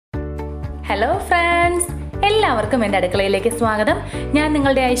Hello friends, എല്ലാവർക്കും എൻ്റെ അടുക്കളയിലേക്ക് സ്വാഗതം. ഞാൻ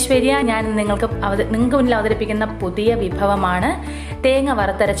നിങ്ങളുടെ ഐശ്വര്യ. ഞാൻ നിങ്ങൾക്ക് മുന്നിൽ അവതരിപ്പിക്കുന്ന പുതിയ വിഭവമാണ് തേങ്ങ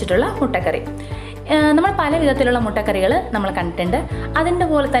വറുത്തരച്ചിട്ടുള്ള മുട്ടക്കറി. നമ്മൾ പല വിധത്തിലുള്ള മുട്ടക്കറികൾ നമ്മൾ കണ്ടിട്ടുണ്ട്. അതിൻ്റെ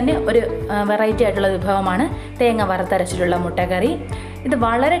പോലെ തന്നെ ഒരു വെറൈറ്റി ആയിട്ടുള്ള വിഭവമാണ് തേങ്ങ വറുത്തരച്ചിട്ടുള്ള മുട്ടക്കറി. ഇത്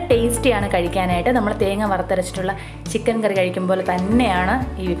വളരെ ടേസ്റ്റിയാണ് കഴിക്കാനായിട്ട്. നമ്മൾ തേങ്ങ വറുത്തരച്ചിട്ടുള്ള ചിക്കൻ കറി കഴിക്കും പോലെ തന്നെയാണ്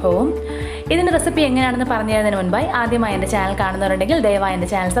ഈ വിഭവവും. ഇതിൻ്റെ റെസിപ്പി എങ്ങനെയാണെന്ന് പറഞ്ഞു തരുന്നതിന് മുൻപായി ആദ്യമായി എൻ്റെ ചാനൽ കാണുന്നവരുണ്ടെങ്കിൽ ദയവായി എൻ്റെ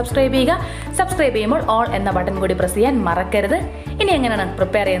ചാനൽ സബ്സ്ക്രൈബ് ചെയ്യുക. സബ്സ്ക്രൈബ് ചെയ്യുമ്പോൾ ഓൾ എന്ന ബട്ടൺ കൂടി പ്രസ് ചെയ്യാൻ മറക്കരുത്. ഇനി എങ്ങനെയാണ്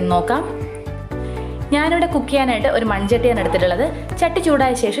പ്രിപ്പയർ ചെയ്യുന്നത് നോക്കാം. ഞാനിവിടെ കുക്ക് ചെയ്യാനായിട്ട് ഒരു മൺചട്ടിയാണ് എടുത്തിട്ടുള്ളത്. ചട്ടി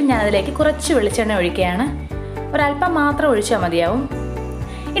ചൂടായ ശേഷം ഞാനതിലേക്ക് കുറച്ച് വെളിച്ചെണ്ണ ഒഴിക്കുകയാണ്. ഒരല്പം മാത്രം ഒഴിച്ചാൽ മതിയാവും.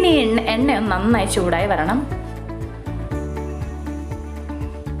 ഇനി എണ്ണയൊന്ന് നന്നായി ചൂടായി വരണം.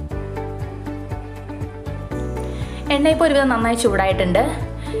 എണ്ണ ഇപ്പോൾ ഒരുവിധം നന്നായി ചൂടായിട്ടുണ്ട്.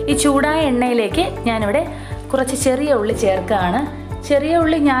 ഈ ചൂടായ എണ്ണയിലേക്ക് ഞാനിവിടെ കുറച്ച് ചെറിയ ഉള്ളി ചേർക്കുകയാണ്. ചെറിയ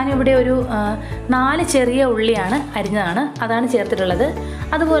ഉള്ളി ഞാനിവിടെ ഒരു 4 ചെറിയ ഉള്ളിയാണ് അരിഞ്ഞതാണ്, അതാണ് ചേർത്തിട്ടുള്ളത്.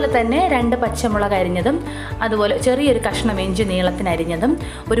 അതുപോലെ തന്നെ 2 പച്ചമുളക് അരിഞ്ഞതും, അതുപോലെ ചെറിയൊരു കഷ്ണം ഇഞ്ചി നീളത്തിന് അരിഞ്ഞതും,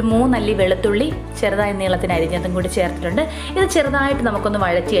 ഒരു 3 അല്ലി വെളുത്തുള്ളി ചെറുതായി നീളത്തിന് അരിഞ്ഞതും കൂടി ചേർത്തിട്ടുണ്ട്. ഇത് ചെറുതായിട്ട് നമുക്കൊന്ന്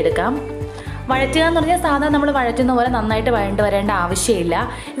വഴറ്റിയെടുക്കാം. വഴറ്റുക എന്ന് പറഞ്ഞാൽ സാധാരണ നമ്മൾ വഴറ്റുന്ന പോലെ നന്നായിട്ട് വഴണ്ട് വരേണ്ട ആവശ്യമില്ല.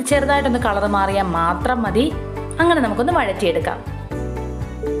 ഇത് ചെറുതായിട്ടൊന്ന് കളർ മാറിയാൽ മാത്രം മതി. അങ്ങനെ നമുക്കൊന്ന് വഴറ്റിയെടുക്കാം.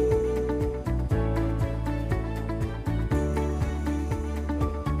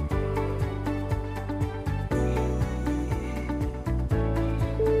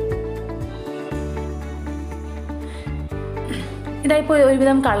 ഇതായിപ്പോൾ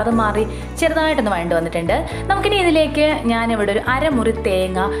ഒരുവിധം കളർ മാറി ചെറുതായിട്ടൊന്ന് വഴണ്ട് വന്നിട്ടുണ്ട്. നമുക്കിനി ഇതിലേക്ക് ഞാനിവിടെ ഒരു അരമുറി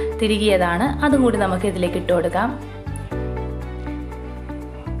തേങ്ങ തിരുകിയതാണ്, അതും കൂടി നമുക്ക് ഇതിലേക്ക് ഇട്ട് കൊടുക്കാം.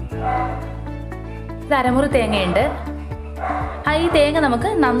 ഇത് അരമുറി തേങ്ങയുണ്ട്. ഈ തേങ്ങ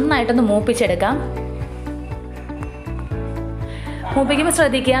നമുക്ക് നന്നായിട്ടൊന്ന് മൂപ്പിച്ചെടുക്കാം. മൂപ്പിക്കുമ്പോൾ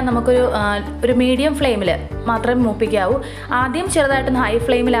ശ്രദ്ധിക്കുക, നമുക്കൊരു മീഡിയം ഫ്ലെയിമിൽ മാത്രമേ മൂപ്പിക്കാവൂ. ആദ്യം ചെറുതായിട്ടൊന്ന് ഹൈ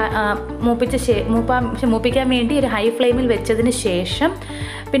ഫ്ലെയിമിൽ മൂപ്പിക്കാൻ വേണ്ടി ഒരു ഹൈ ഫ്ലെയിമിൽ വെച്ചതിന് ശേഷം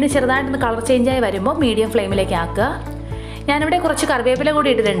പിന്നെ ചെറുതായിട്ടൊന്ന് കളർ ചേഞ്ചായി വരുമ്പോൾ മീഡിയം ഫ്ലെയിമിലേക്ക് ആക്കുക. ഞാനിവിടെ കുറച്ച് കറിവേപ്പില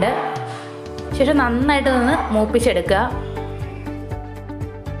കൂടി ഇട്ടിട്ടുണ്ട്. ശേഷം നന്നായിട്ട് നിന്ന് മൂപ്പിച്ചെടുക്കുക.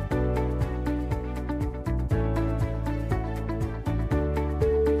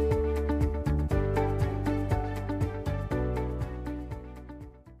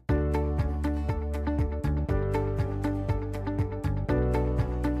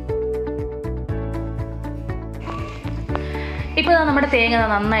 ഇപ്പോൾ നമ്മുടെ തേങ്ങ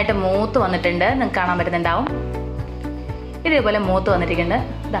നന്നായിട്ട് മൂത്ത് വന്നിട്ടുണ്ട്. നിങ്ങൾക്ക് കാണാൻ പറ്റുന്നുണ്ടാവും. ഇതേപോലെ മൂത്ത് വന്നിരിക്കുന്നുണ്ട്.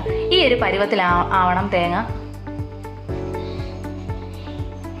 ഇതാ ഈ ഒരു പരുവത്തിലാവണം തേങ്ങ.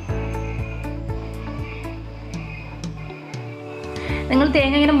 നിങ്ങൾ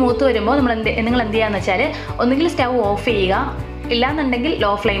തേങ്ങ ഇങ്ങനെ മൂത്ത് വരുമ്പോൾ നിങ്ങൾ എന്ത് ചെയ്യാന്ന് വെച്ചാൽ ഒന്നുകിൽ സ്റ്റൗ ഓഫ് ചെയ്യുക, ഇല്ലാന്നുണ്ടെങ്കിൽ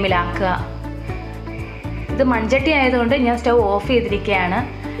ലോ ഫ്ലെയിമിലാക്കുക. ഇത് മൺചട്ടി ആയതുകൊണ്ട് ഞാൻ സ്റ്റൗ ഓഫ് ചെയ്തിരിക്കുകയാണ്.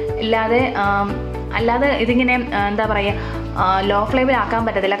 അല്ലാതെ ഇതിങ്ങനെ എന്താ പറയുക, ലോ ഫ്ലെയിമിലാക്കാൻ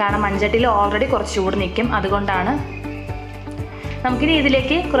പറ്റത്തില്ല. കാരണം മൺചട്ടിയിൽ ഓൾറെഡി കുറച്ച് ചൂട് നിൽക്കും. അതുകൊണ്ടാണ്. നമുക്കിനി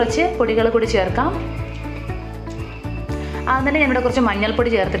ഇതിലേക്ക് കുറച്ച് പൊടികൾ കൂടി ചേർക്കാം. ആദ്യം തന്നെ ഞാനിവിടെ കുറച്ച് മഞ്ഞൾപ്പൊടി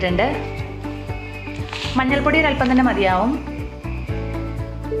ചേർത്തിട്ടുണ്ട്. മഞ്ഞൾപ്പൊടി ഒരല്പം തന്നെ മതിയാവും.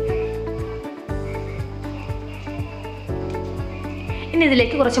 ഇനി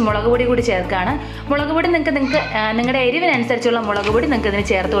ഇതിലേക്ക് കുറച്ച് മുളക് പൊടി കൂടി ചേർക്കുകയാണ്. മുളക് പൊടി നിങ്ങൾക്ക് നിങ്ങളുടെ എരിവിനനുസരിച്ചുള്ള മുളക് പൊടി നിങ്ങൾക്ക് ഇതിന്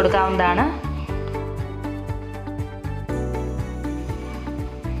ചേർത്ത് കൊടുക്കാവുന്നതാണ്.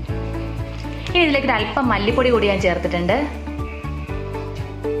 ഇനി ഇതിലേക്ക് ഒരു അല്പം മല്ലിപ്പൊടി കൂടി ഞാൻ ചേർത്തിട്ടുണ്ട്.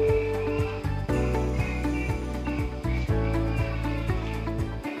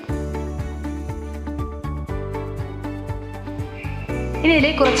 ഇനി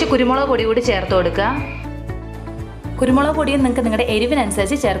ഇതിലേക്ക് കുറച്ച് കുരുമുളക് പൊടി കൂടി ചേർത്ത് കൊടുക്കുക. കുരുമുളക് പൊടിയും നിങ്ങൾക്ക് നിങ്ങളുടെ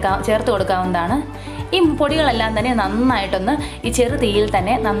എരിവിനനുസരിച്ച് ചേർത്ത് കൊടുക്കാവുന്നതാണ്. ഈ പൊടികളെല്ലാം തന്നെ നന്നായിട്ടൊന്ന് ഈ ചെറു തീയിൽ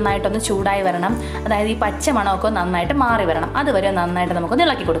തന്നെ നന്നായിട്ടൊന്ന് ചൂടായി വരണം. അതായത് ഈ പച്ച മണമൊക്കെ നന്നായിട്ട് മാറി വരണം. അതുവരെ നന്നായിട്ട് നമുക്കൊന്ന്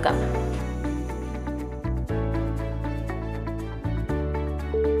ഇളക്കി കൊടുക്കാം.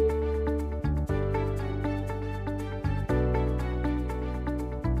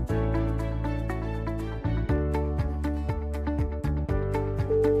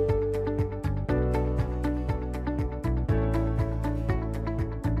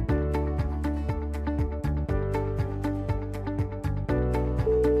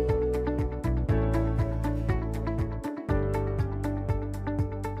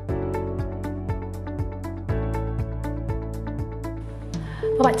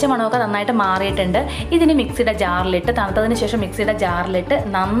 അപ്പോൾ പച്ചമണമൊക്കെ നന്നായിട്ട് മാറിയിട്ടുണ്ട്. ഇതിന് മിക്സിയുടെ ജാറിലിട്ട്, തണുത്തതിന് ശേഷം മിക്സിയുടെ ജാറിലിട്ട്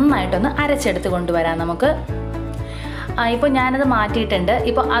നന്നായിട്ടൊന്ന് അരച്ചെടുത്ത് കൊണ്ടുവരാം നമുക്ക്. ഇപ്പോൾ ഞാനത് മാറ്റിയിട്ടുണ്ട്.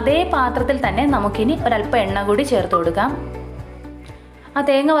 ഇപ്പോൾ അതേ പാത്രത്തിൽ തന്നെ നമുക്കിനി ഒരല്പം എണ്ണ കൂടി ചേർത്ത് കൊടുക്കാം. ആ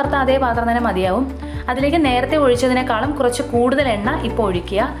തേങ്ങ വറുത്ത അതേ പാത്രം തന്നെ മതിയാവും. അതിലേക്ക് നേരത്തെ ഒഴിച്ചതിനേക്കാളും കുറച്ച് കൂടുതൽ എണ്ണ ഇപ്പോൾ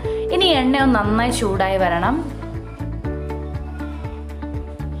ഒഴിക്കുക. ഇനി എണ്ണ ഒന്ന് നന്നായി ചൂടായി വരണം.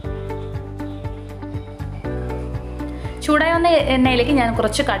 ചൂടായി വന്ന എണ്ണയിലേക്ക് ഞാൻ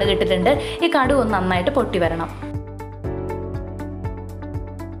കുറച്ച് കടുക് ഇട്ടിട്ടുണ്ട്. ഈ കടുക് ഒന്ന് നന്നായിട്ട് പൊട്ടി വരണം.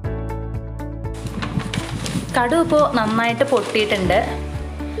 കടുക് ഇപ്പോൾ നന്നായിട്ട് പൊട്ടിയിട്ടുണ്ട്.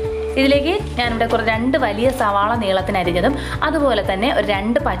 ഇതിലേക്ക് ഞാനിവിടെ 2 വലിയ സവാള നീളത്തിന് അരിഞ്ഞതും അതുപോലെ തന്നെ ഒരു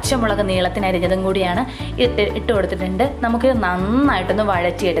 2 പച്ചമുളക് നീളത്തിന് അരിഞ്ഞതും കൂടിയാണ് ഇട്ട് കൊടുത്തിട്ടുണ്ട്. നമുക്ക് നന്നായിട്ടൊന്ന്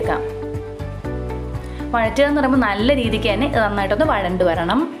വഴറ്റിയെടുക്കാം. വഴറ്റുക എന്ന് പറയുമ്പോൾ നല്ല രീതിക്ക് തന്നെ നന്നായിട്ടൊന്ന് വഴണ്ട്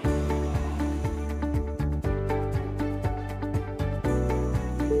വരണം.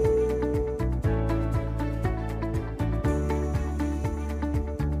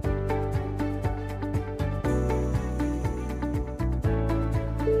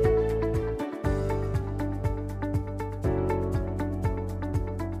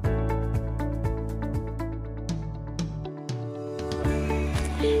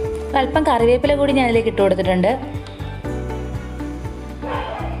 അല്പം കറിവേപ്പില കൂടി ഞാൻ ഇതിലേക്ക് ഇട്ട് കൊടുത്തിട്ടുണ്ട്.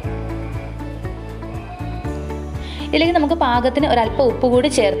 ഇതിലേക്ക് നമുക്ക് പാകത്തിന് ഒരല്പം ഉപ്പ് കൂടി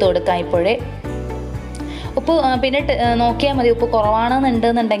ചേർത്ത് കൊടുക്കാം. ഇപ്പോഴേ ഉപ്പ് പിന്നെ നോക്കിയാൽ മതി. ഉപ്പ്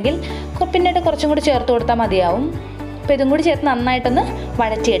കുറവാണെന്നുണ്ടെന്നുണ്ടെങ്കിൽ പിന്നീട് കുറച്ചും കൂടി ചേർത്ത് കൊടുത്താൽ മതിയാവും. അപ്പോൾ ഇതും കൂടി ചേർത്ത് നന്നായിട്ടൊന്ന്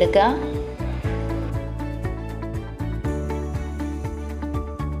വഴറ്റിയെടുക്കുക.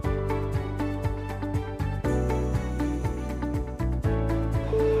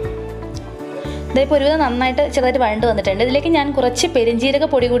 ഇതിപ്പോൾ ഒരുവിധം നന്നായിട്ട് ചെറുതായിട്ട് വഴണ്ട് വന്നിട്ടുണ്ട്. ഇതിലേക്ക് ഞാൻ കുറച്ച് പെരിഞ്ജീരക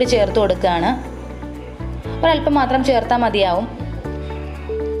പൊടി കൂടി ചേർത്ത് കൊടുക്കുകയാണ്. ഒരല്പം മാത്രം ചേർത്താൽ മതിയാവും.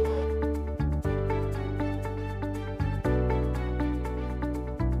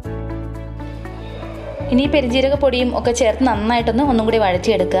 ഇനി പെരിഞ്ജീരക പൊടിയും ഒക്കെ ചേർത്ത് നന്നായിട്ടൊന്ന് ഒന്നും കൂടി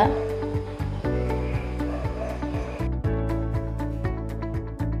വഴറ്റിയെടുക്കുക.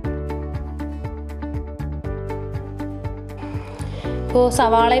 ഇപ്പോൾ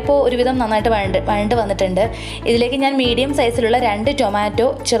സവാള ഇപ്പോൾ ഒരുവിധം നന്നായിട്ട് വഴണ്ട് വന്നിട്ടുണ്ട്. ഇതിലേക്ക് ഞാൻ മീഡിയം സൈസിലുള്ള 2 ടൊമാറ്റോ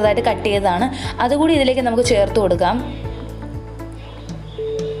ചെറുതായിട്ട് കട്ട് ചെയ്തതാണ്. അതുകൂടി ഇതിലേക്ക് നമുക്ക് ചേർത്ത് കൊടുക്കാം.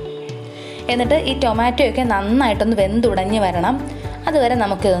 എന്നിട്ട് ഈ ടൊമാറ്റോയൊക്കെ നന്നായിട്ടൊന്ന് വെന്തുടഞ്ഞ് വരണം. അതുവരെ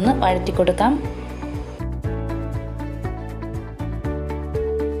നമുക്കിതൊന്ന് വഴറ്റി കൊടുക്കാം.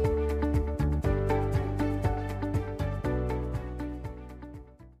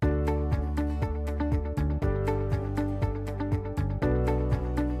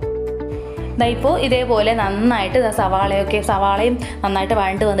 ഇപ്പോൾ ഇതേപോലെ നന്നായിട്ട് സവാളയും നന്നായിട്ട്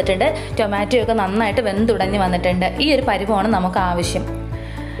വഴണ്ട് വന്നിട്ടുണ്ട്. ടൊമാറ്റോയൊക്കെ നന്നായിട്ട് വെന്തുടഞ്ഞ് വന്നിട്ടുണ്ട്. ഈ ഒരു പരുവമാണ് നമുക്ക് ആവശ്യം.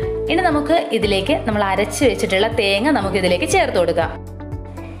 ഇനി നമുക്ക് ഇതിലേക്ക് നമ്മൾ അരച്ച് വെച്ചിട്ടുള്ള തേങ്ങ നമുക്കിതിലേക്ക് ചേർത്ത് കൊടുക്കാം.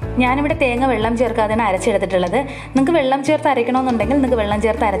 ഞാനിവിടെ തേങ്ങ വെള്ളം ചേർക്കാതെയാണ് അരച്ചെടുത്തിട്ടുള്ളത്. നിങ്ങൾക്ക് വെള്ളം ചേർത്ത് അരയ്ക്കണമെന്നുണ്ടെങ്കിൽ നിങ്ങൾക്ക് വെള്ളം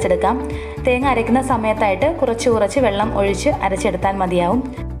ചേർത്ത് അരച്ചെടുക്കാം. തേങ്ങ അരയ്ക്കുന്ന സമയത്തായിട്ട് കുറച്ച് വെള്ളം ഒഴിച്ച് അരച്ചെടുത്താൽ മതിയാവും.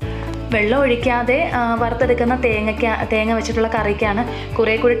 വെള്ളം ഒഴിക്കാതെ വറുത്തെടുക്കുന്ന തേങ്ങ വെച്ചിട്ടുള്ള കറിക്കാണ്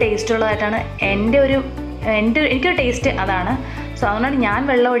കുറേ കൂടി ടേസ്റ്റ് ഉള്ളതായിട്ടാണ് എനിക്കൊരു ടേസ്റ്റ് അതാണ്. സോ അതുകൊണ്ടാണ് ഞാൻ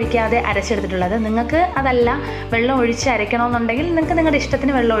വെള്ളം ഒഴിക്കാതെ അരച്ചെടുത്തിട്ടുള്ളത്. നിങ്ങൾക്ക് അതല്ല വെള്ളം ഒഴിച്ച് അരയ്ക്കണമെന്നുണ്ടെങ്കിൽ നിങ്ങൾക്ക് നിങ്ങളുടെ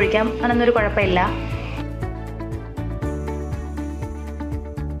ഇഷ്ടത്തിന് വെള്ളം ഒഴിക്കാം. അതൊന്നൊരു കുഴപ്പമില്ല.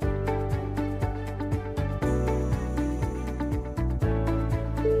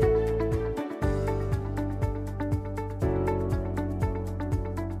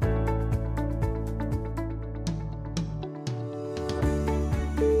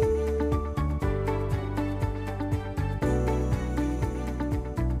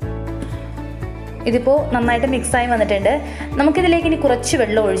 ഇതിപ്പോൾ നന്നായിട്ട് മിക്സായി വന്നിട്ടുണ്ട്. നമുക്കിതിലേക്ക് ഇനി കുറച്ച്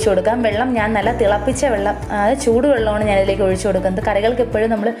വെള്ളം ഒഴിച്ചു കൊടുക്കാം. വെള്ളം ഞാൻ നല്ല തിളപ്പിച്ച വെള്ളം, അതായത് ചൂടുവെള്ളമാണ് ഞാനിതിലേക്ക് ഒഴിച്ചു കൊടുക്കുന്നത്. കറികൾക്ക് എപ്പോഴും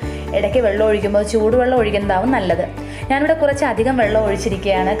നമ്മൾ ഇടയ്ക്ക് വെള്ളം ഒഴിക്കുമ്പോൾ ചൂടുവെള്ളം ഒഴിക്കുന്നതാവും നല്ലത്. ഞാനിവിടെ കുറച്ച് അധികം വെള്ളം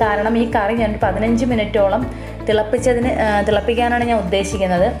ഒഴിച്ചിരിക്കുകയാണ്. കാരണം ഈ കറി ഞാൻ 15 മിനിറ്റോളം തിളപ്പിക്കാനാണ് ഞാൻ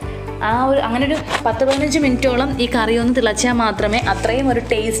ഉദ്ദേശിക്കുന്നത്. അങ്ങനെ ഒരു 10-15 മിനിറ്റോളം ഈ കറി ഒന്ന് തിളച്ചാൽ മാത്രമേ അത്രയും ഒരു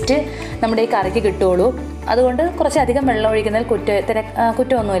ടേസ്റ്റ് നമ്മുടെ ഈ കറിക്ക് കിട്ടുകയുള്ളൂ. അതുകൊണ്ട് കുറച്ചധികം വെള്ളം ഒഴിക്കുന്നതിൽ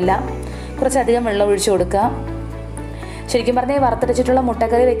കുറ്റമൊന്നുമില്ല. കുറച്ചധികം വെള്ളം ഒഴിച്ചു കൊടുക്കുക. ശരിക്കും പറഞ്ഞാൽ ഈ വറുത്തരച്ചിട്ടുള്ള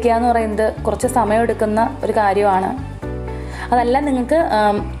മുട്ടക്കറി വെക്കുക എന്ന് പറയുന്നത് കുറച്ച് സമയമെടുക്കുന്ന ഒരു കാര്യമാണ്. അതല്ല നിങ്ങൾക്ക്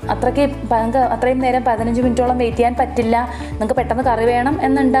അത്രയും നേരം 15 മിനിറ്റോളം വെയിറ്റ് ചെയ്യാൻ പറ്റില്ല, നിങ്ങൾക്ക് പെട്ടെന്ന് കറി വേണം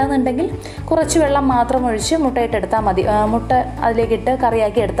എന്നുണ്ടെന്നുണ്ടെങ്കിൽ കുറച്ച് വെള്ളം മാത്രം ഒഴിച്ച് മുട്ടയിട്ടെടുത്താൽ മതി. മുട്ട അതിലേക്കിട്ട്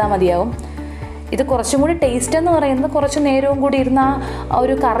കറിയാക്കി എടുത്താൽ മതിയാവും. ഇത് കുറച്ചും കൂടി ടേസ്റ്റ് എന്ന് പറയുന്നത് കുറച്ച് നേരവും കൂടി ഇരുന്ന് ആ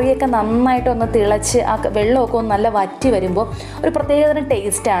ഒരു കറിയൊക്കെ നന്നായിട്ടൊന്ന് തിളച്ച് ആ വെള്ളമൊക്കെ ഒന്ന് നല്ല വറ്റി വരുമ്പോൾ ഒരു പ്രത്യേകതരം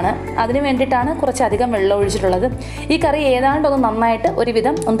ടേസ്റ്റാണ്. അതിന് വേണ്ടിയിട്ടാണ് കുറച്ചധികം വെള്ളം ഒഴിച്ചിട്ടുള്ളത്. ഈ കറി ഏതാണ്ടൊന്ന് നന്നായിട്ട്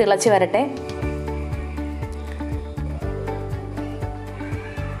ഒരുവിധം ഒന്ന് തിളച്ച് വരട്ടെ.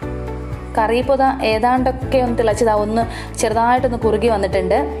 കറി ഇപ്പോൾ ഏതാണ്ടൊക്കെ ഒന്ന് തിളച്ചതാവുന്ന ചെറുതായിട്ടൊന്ന് കുറുകി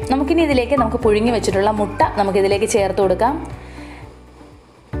വന്നിട്ടുണ്ട്. നമുക്കിനി ഇതിലേക്ക് പുഴുങ്ങി വെച്ചിട്ടുള്ള മുട്ട നമുക്കിതിലേക്ക് ചേർത്ത് കൊടുക്കാം.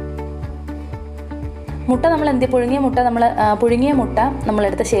 മുട്ട നമ്മൾ പുഴുങ്ങിയ മുട്ട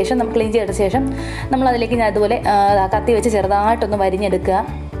നമ്മളെടുത്ത ശേഷം നമ്മൾ ക്ലീൻ ചെയ്തെടുത്ത ശേഷം നമ്മളതിലേക്ക് ഞാൻ അതുപോലെ കത്തി വെച്ച് ചെറുതായിട്ടൊന്ന് വരിഞ്ഞെടുക്കുക.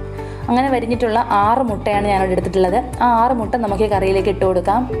 അങ്ങനെ വരിഞ്ഞിട്ടുള്ള 6 മുട്ടയാണ് ഞാനിവിടെ എടുത്തിട്ടുള്ളത്. ആ 6 മുട്ട നമുക്ക് ഈ കറിയിലേക്ക് ഇട്ട്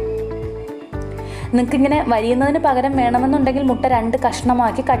കൊടുക്കാം. നിങ്ങൾക്കിങ്ങനെ വരിയുന്നതിന് പകരം വേണമെന്നുണ്ടെങ്കിൽ മുട്ട 2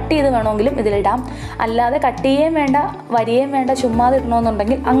 കഷ്ണമാക്കി കട്ട് ചെയ്ത് വേണമെങ്കിലും ഇതിലിടാം. അല്ലാതെ കട്ട് ചെയ്യുകയും വേണ്ട വരികയും വേണ്ട ചുമ്മാതെ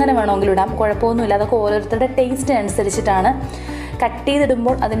ഇടണമെന്നുണ്ടെങ്കിൽ അങ്ങനെ വേണമെങ്കിലും ഇടാം, കുഴപ്പമൊന്നുമില്ല. അതൊക്കെ ഓരോരുത്തരുടെ ടേസ്റ്റിനനുസരിച്ചിട്ടാണ്. കട്ട്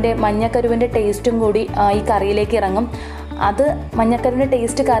ചെയ്തിടുമ്പോൾ അതിൻ്റെ മഞ്ഞക്കരുവിൻ്റെ ടേസ്റ്റും കൂടി ഈ കറിയിലേക്ക് ഇറങ്ങും. അത് മഞ്ഞക്കരുവിൻ്റെ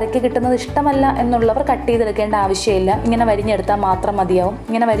ടേസ്റ്റ് കറിക്ക് കിട്ടുന്നത് ഇഷ്ടമല്ല എന്നുള്ളവർ കട്ട് ചെയ്തെടുക്കേണ്ട ആവശ്യമില്ല. ഇങ്ങനെ വരിഞ്ഞെടുത്താൽ മാത്രം മതിയാവും.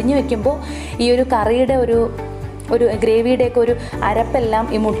 ഇങ്ങനെ വരിഞ്ഞു വെക്കുമ്പോൾ ഈ ഒരു കറിയുടെ ഒരു ഗ്രേവിയുടെയൊക്കെ ഒരു അരപ്പെല്ലാം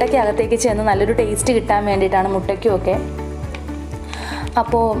ഈ മുട്ടയ്ക്കകത്തേക്ക് ചെന്ന് നല്ലൊരു ടേസ്റ്റ് കിട്ടാൻ വേണ്ടിയിട്ടാണ് മുട്ടയ്ക്കുമൊക്കെ.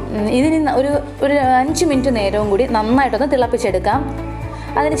 അപ്പോൾ ഇതിന് ഒരു 5 മിനിറ്റ് നേരവും കൂടി നന്നായിട്ടൊന്ന് തിളപ്പിച്ചെടുക്കാം.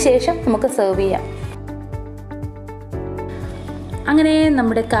 അതിന് ശേഷം നമുക്ക് സെർവ് ചെയ്യാം. അങ്ങനെ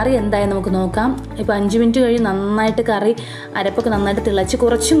നമ്മുടെ കറി എന്തായി നമുക്ക് നോക്കാം. ഇപ്പോൾ 5 മിനിറ്റ് കഴിഞ്ഞ് നന്നായിട്ട് കറി അരപ്പൊക്കെ നന്നായിട്ട് തിളച്ച്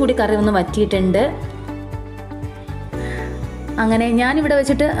കുറച്ചും കൂടി കറി ഒന്ന് വറ്റിയിട്ടുണ്ട്. അങ്ങനെ ഞാനിവിടെ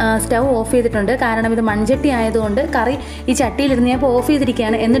വെച്ചിട്ട് സ്റ്റൗ ഓഫ് ചെയ്തിട്ടുണ്ട്. കാരണം ഇത് മൺചട്ടി ആയതുകൊണ്ട് കറി ഈ ചട്ടിയിലിരുന്ന് ഞാൻ ഇപ്പോൾ ഓഫ്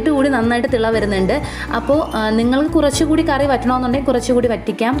ചെയ്തിരിക്കുകയാണ്. എന്നിട്ട് കൂടി നന്നായിട്ട് തിള വരുന്നുണ്ട്. അപ്പോൾ നിങ്ങൾക്ക് കുറച്ചുകൂടി കറി വറ്റണമെന്നുണ്ടെങ്കിൽ കുറച്ചുകൂടി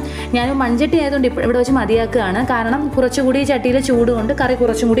വറ്റിക്കാം. ഞാൻ മൺചട്ടി ആയതുകൊണ്ട് ഇവിടെ വെച്ച് മതിയാക്കുകയാണ്. കാരണം കുറച്ചുകൂടി ഈ ചട്ടിയിലെ ചൂട് കൊണ്ട് കറി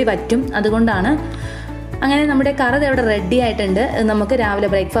കുറച്ചും കൂടി വറ്റും, അതുകൊണ്ടാണ്. അങ്ങനെ നമ്മുടെ കറി ഇവിടെ റെഡി ആയിട്ടുണ്ട്. നമുക്ക് രാവിലെ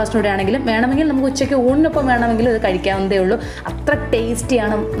ബ്രേക്ക്ഫാസ്റ്റിനൂടെ ആണെങ്കിലും വേണമെങ്കിൽ നമുക്ക് ഉച്ചയ്ക്ക് ഊണിനൊപ്പം വേണമെങ്കിലും ഇത് കഴിക്കാവുന്നതേ ഉള്ളൂ. അത്ര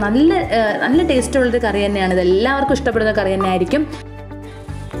ടേസ്റ്റിയാണ്. നല്ല ടേസ്റ്റുള്ളൊരു കറി തന്നെയാണ്. ഇത് എല്ലാവർക്കും ഇഷ്ടപ്പെടുന്ന കറി തന്നെ ആയിരിക്കും.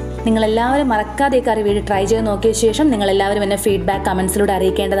 നിങ്ങളെല്ലാവരും മറക്കാതെ ഈ കറി വീഡിയോ ട്രൈ ചെയ്ത് നോക്കിയ ശേഷം നിങ്ങളെല്ലാവരും എന്നെ ഫീഡ്ബാക്ക് കമൻസിലൂടെ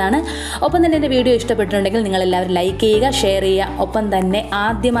അറിയിക്കേണ്ടതാണ്. ഒപ്പം തന്നെ എൻ്റെ വീഡിയോ ഇഷ്ടപ്പെട്ടിട്ടുണ്ടെങ്കിൽ നിങ്ങളെല്ലാവരും ലൈക്ക് ചെയ്യുക, ഷെയർ ചെയ്യുക. ഒപ്പം തന്നെ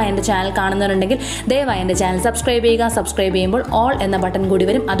ആദ്യമായി എൻ്റെ ചാനൽ കാണുന്നവരുണ്ടെങ്കിൽ ദയവായി എൻ്റെ ചാനൽ സബ്സ്ക്രൈബ് ചെയ്യുക. സബ്സ്ക്രൈബ് ചെയ്യുമ്പോൾ ഓൾ എന്ന ബട്ടൺ കൂടി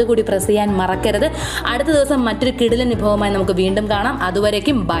വരും, അതുകൂടി പ്രസ് ചെയ്യാൻ മറക്കരുത്. അടുത്ത ദിവസം മറ്റൊരു കിടിലൻ വിഭവമായി നമുക്ക് വീണ്ടും കാണാം.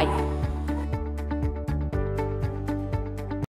 അതുവരേക്കും ബൈ.